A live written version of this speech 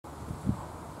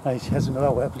Right, here's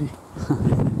another webley.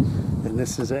 And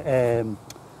this is a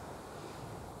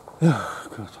oh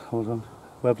God, hold on,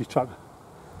 webley tracker.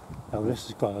 Now this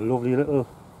has got a lovely little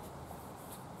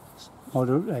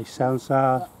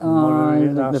sensor,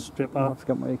 moderator, stripper. I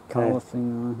forget what you call the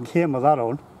thing. Came with that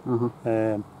on.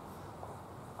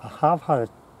 I have had it.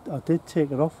 I did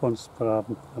take it off once, but I've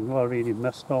not really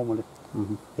messed on with it.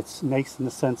 It's nice in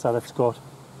the sense that it's got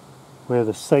where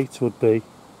the sights would be.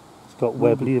 It's got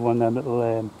webley, one of them little,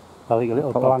 like a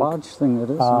little blank badge thing it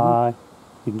is.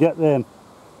 you can get them.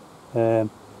 There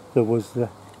was the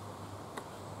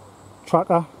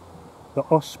tracker, the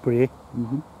Osprey,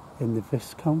 and the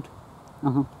Viscount. They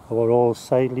were all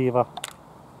side lever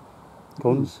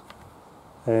guns.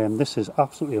 This is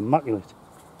absolutely immaculate.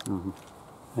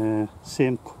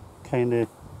 Same kind of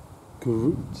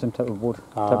same type of wood,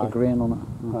 type of grain on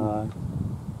it.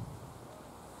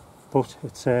 But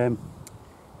it's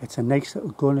a nice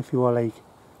little gun if you were like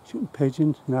shooting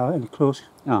pigeons, you know, in close.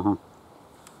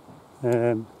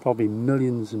 Probably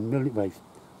millions and millions, like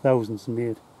thousands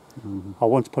made. I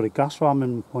once put a gas ram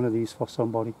in one of these for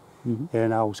somebody,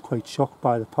 and I was quite shocked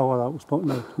by the power that was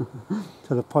putting out,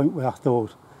 to the point where I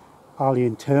thought all the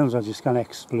internals are just going to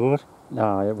explode.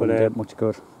 It wouldn't get much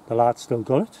good. The lad still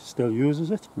got it, still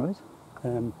uses it. Right.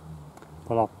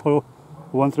 But I'll put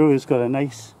one through. It's got a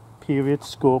nice period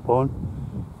scope on,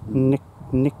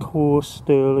 Nico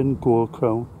Sterling gold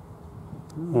crown.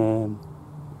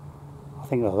 I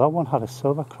think the other one had a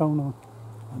silver crown on.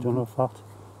 I don't know if that.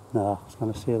 No, I was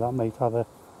going to say that might have it,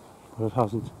 but it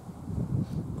hasn't.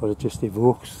 But it just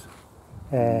evokes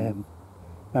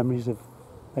memories of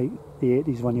like the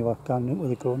 80s when you were going into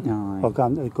the gun, or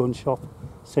going to the gun shop,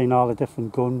 seeing all the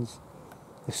different guns,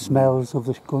 the smells of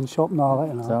the gun shop and all that.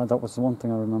 You know. So that was the one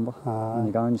thing I remember. When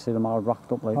you go and you see them all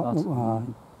racked up like that.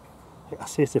 I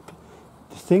say the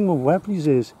thing with Webleys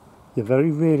is you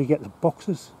very rarely get the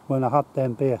boxes. When I had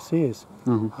them BSAs,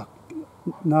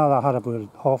 now I had about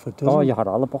half a dozen. Oh, you had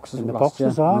all the boxes in the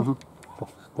boxes,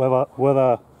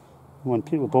 whether when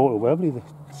people bought a Webley, they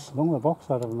slung the box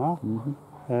out of them now.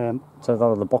 So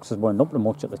that the boxes weren't up to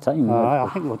much at the time. I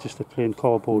think they were just a plain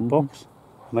cardboard box.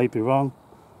 I might be wrong.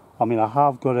 I mean, I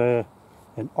have got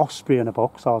an Osprey in a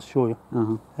box, I'll show you.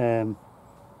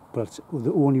 But it's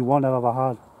the only one I've ever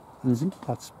had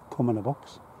that's come in a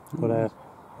box. But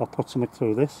I'll put something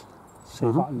through this, see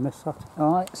if I can miss that.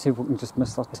 Alright, see if we can just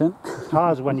miss that tin. It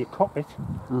has, when you cock it,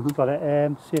 it's got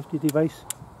a safety device.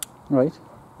 Right.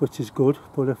 Which is good,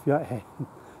 but if you're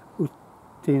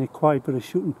doing a quiet bit of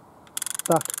shooting,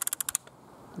 that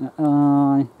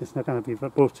it's not going to be,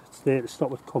 but it's there to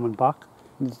stop it coming back.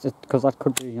 Because that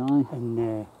could be,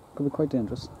 and could be quite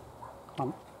dangerous.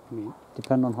 I mean,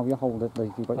 depending on how you hold it, like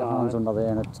if you've got your hands under there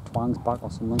and it twangs back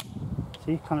or something.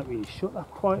 See, you can't really shut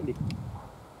that quietly.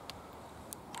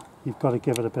 You've got to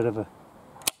give it a bit of a...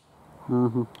 You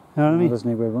know what I mean? There's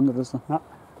no way around it, is there?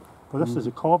 But this is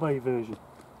a carbide version.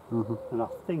 And I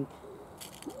think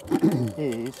it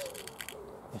is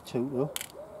a 2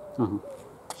 though.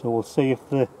 So we'll see if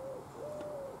the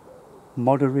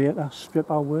moderator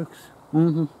stripper works.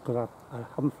 Because I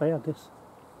haven't fired this.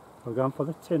 We're going for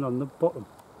the tin on the bottom.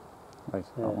 Right,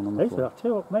 that one on the floor. I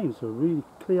tell you what, mine's a really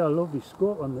clear, lovely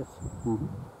scope on this.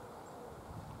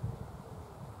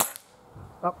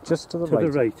 Up just to the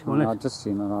right. I've just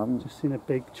seen it. I've just seen a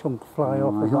big chunk fly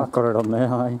off of that. I've got it on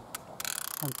there,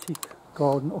 Antique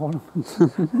garden ornaments.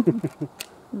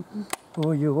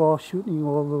 Oh, you are shooting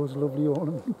all those lovely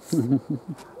ornaments.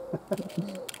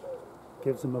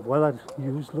 Gives them a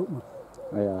well-used look.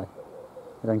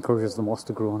 It encourages the moss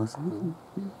to grow on it.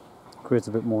 Creates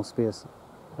a bit more space.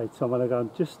 Right, so I'm going to go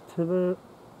just to the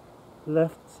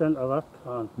left centre of that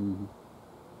can.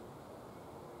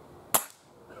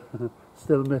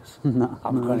 Still miss.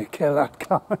 I'm going to kill that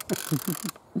can.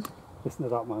 Listen to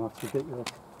that, man, that's ridiculous.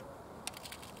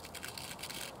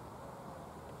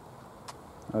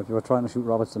 If you were trying to shoot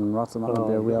rabbits and rats and that would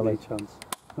be a real chance.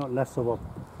 Not less of a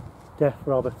deaf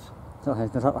rabbits. They'd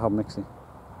have to have mixy.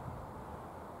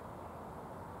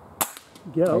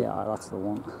 Get out. Yeah, that's the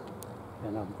one.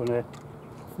 And I'm going to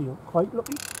feel quite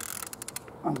lucky.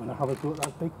 I'm going to have a go at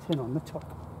that big tin on the top.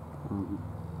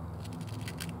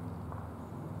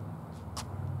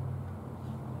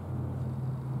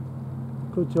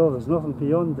 Good job, there's nothing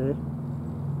beyond there.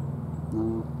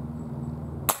 No.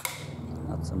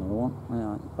 That's another one.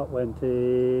 That went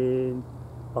in,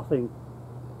 I think,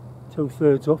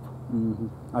 2/3 up.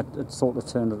 It sort of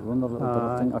turned it around a little bit,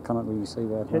 I think. I cannot really see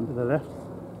where it went. Hit to the left.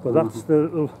 But that's the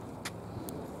little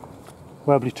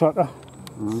Webley tracker.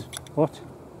 What?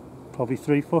 Probably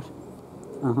 3 foot.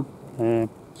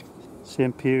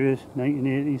 Same period,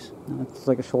 1980s. It's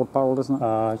like a short barrel, isn't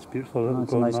it? It's beautiful little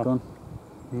It's gun. a nice that. gun.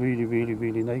 Really, really,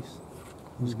 really nice.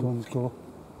 These guns go.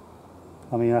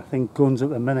 I mean, I think guns at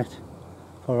the minute,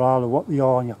 for all of what they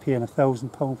are, and you're paying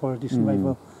 £1,000 for a decent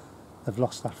rifle, they've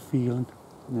lost that feeling.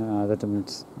 Yeah, they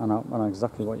don't. I know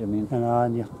exactly what you mean.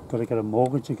 And you've got to get a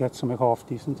mortgage to get something half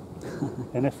decent.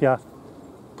 And if you're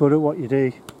good at what you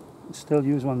do, still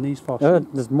use one of these for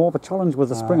there's more of a challenge with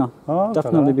the Springer.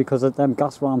 Definitely, because of them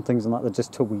gas ram things and that, they're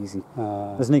just too easy.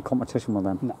 There's no competition with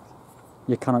them. No.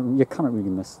 You cannot really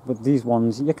miss. But these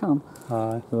ones, you can.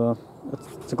 So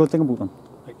it's a good thing about them.